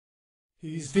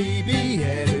He's VB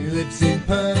and he lives in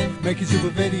Perth, making super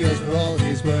videos for all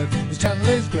his worth. His channel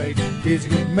is great, he's a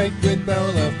good mate with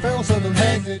Beryl, a feral, so don't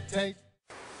hesitate.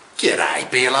 G'day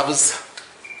beer lovers,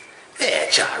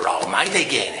 it's your old mate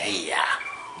again here,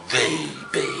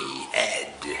 VB Ed.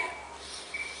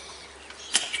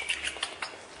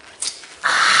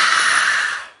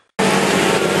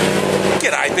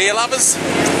 G'day beer lovers,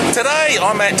 today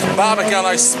I'm at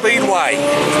Barbagallo Speedway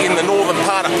in the northern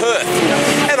part of Perth,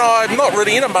 and I'm not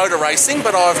really into motor racing,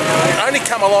 but I've only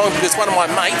come along because one of my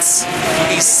mates,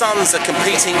 his sons are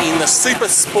competing in the Super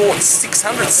Sport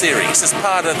 600 series as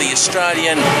part of the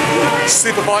Australian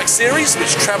Superbike series,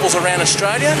 which travels around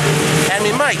Australia. And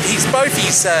my mate, both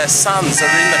his sons are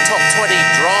in the top 20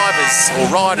 drivers or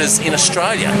riders in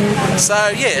Australia. So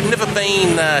yeah, I've never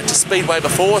been to Speedway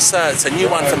before, so it's a new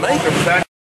one for me.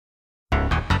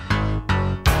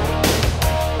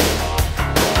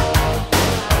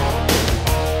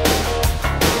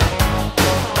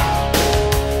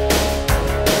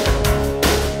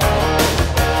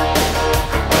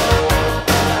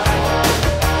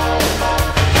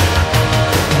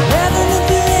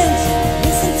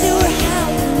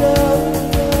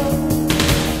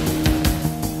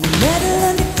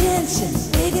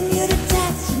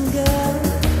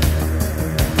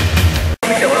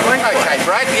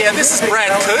 Yeah, this is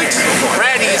Coote.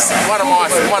 Brad is one of my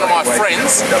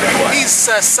friends. His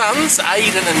sons,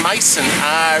 Aaiden and Mason,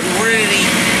 are really,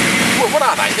 what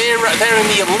are they? They're in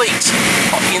the elite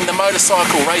in the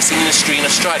motorcycle racing industry in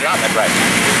Australia, aren't they, Brad?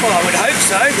 Well, I would hope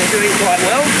so. They're doing quite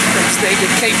well. They just need to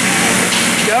keep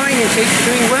going and keep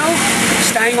doing well.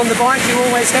 Staying on the bike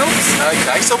always helps.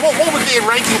 Okay, so what would their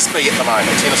rankings be at the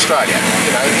moment in Australia?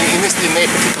 You know, in their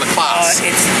particular class?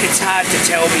 It's hard to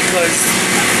tell because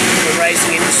the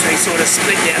racing industry sort of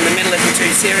split down the middle of the two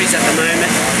series at the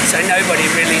moment, so nobody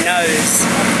really knows.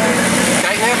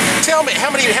 Okay, now tell me,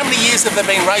 how many years have they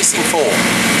been racing for?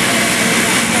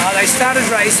 They started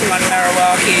racing on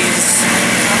Marawakis.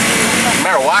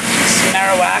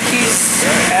 Marawakis.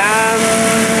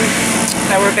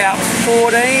 They were about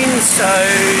 14, so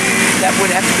that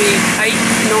would have to be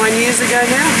 8-9 years ago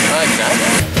now. Okay.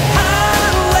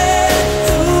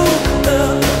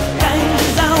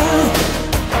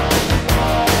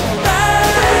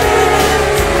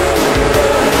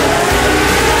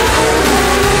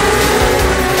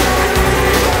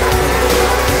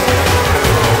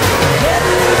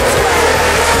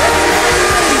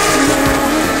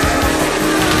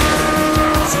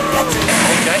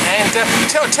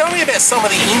 Tell me about some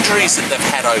of the injuries that they've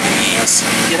had over the years.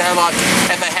 You know, like,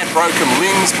 have they had broken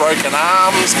limbs, broken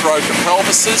arms, broken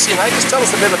pelvises? You know, just tell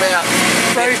us a bit about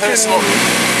broken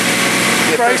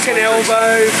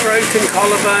elbow, broken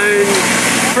collarbone,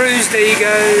 bruised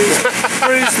egos,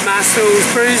 bruised muscles,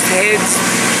 bruised heads,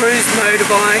 bruised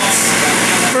motorbikes,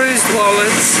 bruised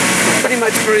wallets, pretty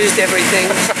much bruised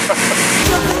everything.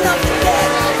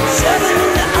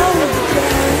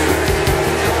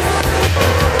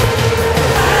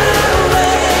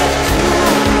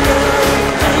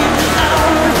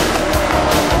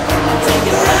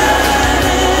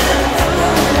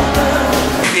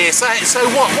 So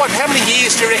how many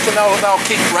years do you reckon they'll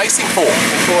keep racing for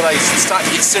before they start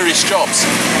to get serious jobs?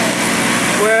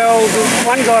 Well,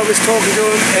 one guy was talking to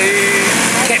him who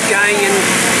kept going, and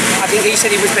I think he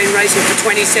said he was been racing for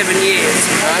 27 years.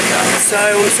 Okay. So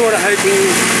I'm sort of hoping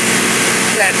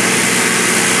that,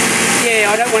 yeah,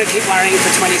 I don't want to keep worrying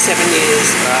for 27 years.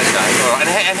 Okay, all right.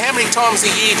 And how many times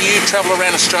a year do you travel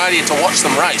around Australia to watch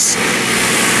them race?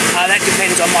 That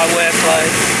depends on my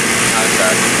workload.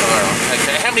 Okay, all right.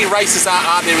 Okay. How many races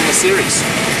are there in the series?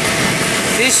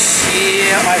 This year,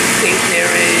 I think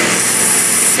there is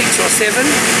 6 or 7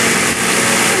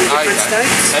 in different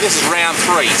states. And this is round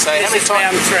 3. So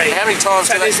round 3. How many times?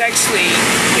 So there's actually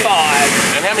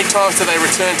 5. And how many times do they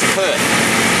return to Perth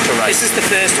to race? This is the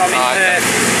first time in Perth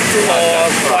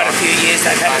for quite a few years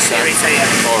they've had a series here.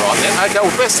 All right then. Okay.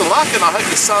 Well, best of luck, and I hope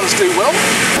your sons do well.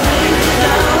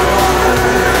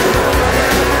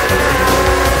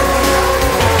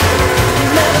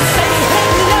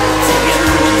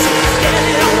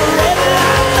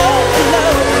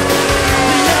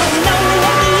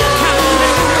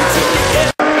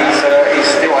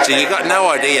 You got no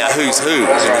idea who's who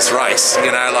in this race, you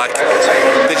know, like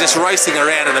they're just racing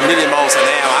around at 1,000,000 miles an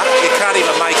hour. You can't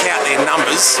even make out their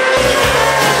numbers.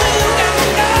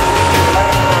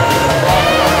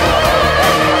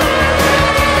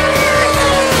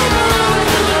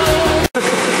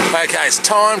 Okay, it's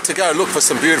time to go look for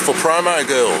some beautiful promo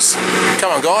girls.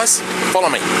 Come on guys, follow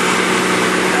me.